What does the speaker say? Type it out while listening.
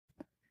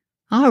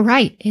All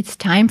right, it's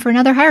time for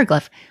another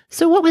hieroglyph.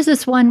 So, what was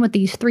this one with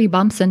these three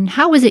bumps and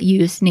how was it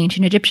used in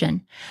ancient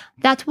Egyptian?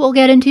 That's what we'll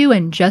get into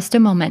in just a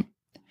moment.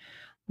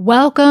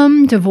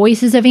 Welcome to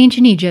Voices of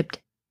Ancient Egypt.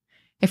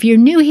 If you're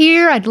new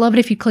here, I'd love it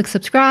if you click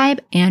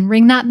subscribe and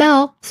ring that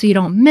bell so you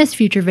don't miss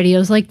future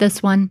videos like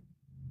this one.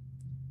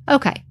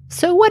 Okay,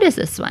 so what is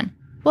this one?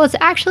 Well, it's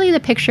actually the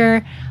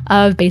picture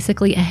of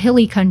basically a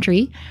hilly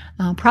country,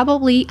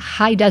 probably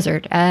high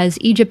desert, as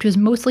Egypt was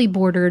mostly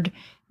bordered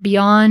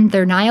beyond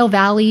their Nile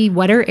Valley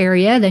wetter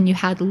area. Then you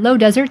had low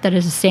desert, that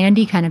is a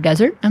sandy kind of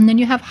desert. And then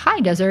you have high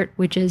desert,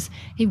 which is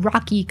a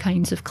rocky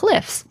kinds of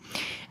cliffs.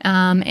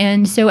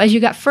 And so as you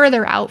got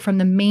further out from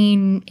the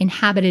main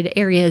inhabited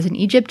areas in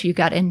Egypt, you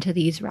got into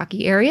these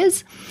rocky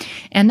areas.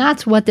 And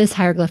that's what this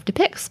hieroglyph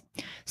depicts.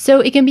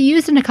 So it can be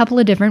used in a couple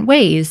of different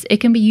ways. It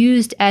can be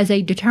used as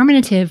a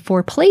determinative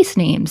for place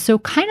names, so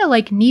kind of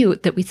like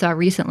Newt that we saw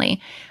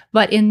recently.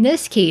 But in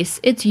this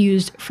case, it's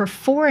used for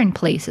foreign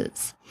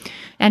places.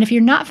 And if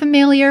you're not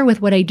familiar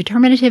with what a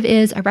determinative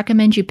is, I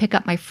recommend you pick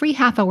up my free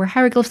half-hour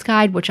hieroglyphs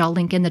guide, which I'll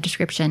link in the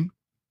description.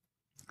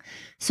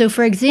 So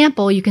for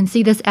example, you can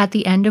see this at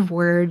the end of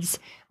words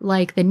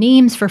like the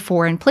names for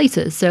foreign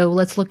places. So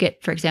let's look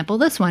at, for example,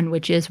 this one,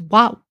 which is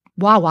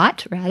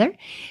Wawat,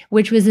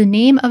 which was the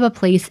name of a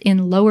place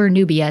in Lower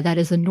Nubia, that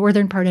is the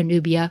northern part of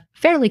Nubia,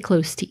 fairly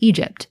close to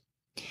Egypt.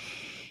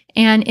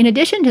 And in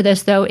addition to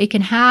this, though, it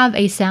can have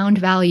a sound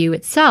value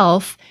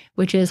itself,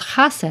 which is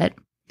chaset,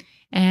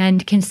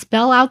 and can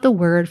spell out the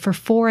word for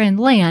foreign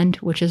land,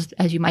 which is,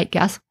 as you might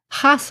guess,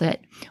 chaset.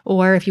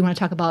 Or if you want to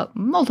talk about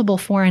multiple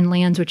foreign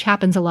lands, which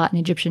happens a lot in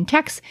Egyptian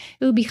texts,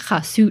 it would be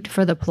chasut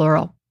for the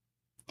plural.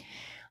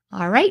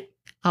 All right,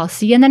 I'll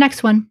see you in the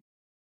next one.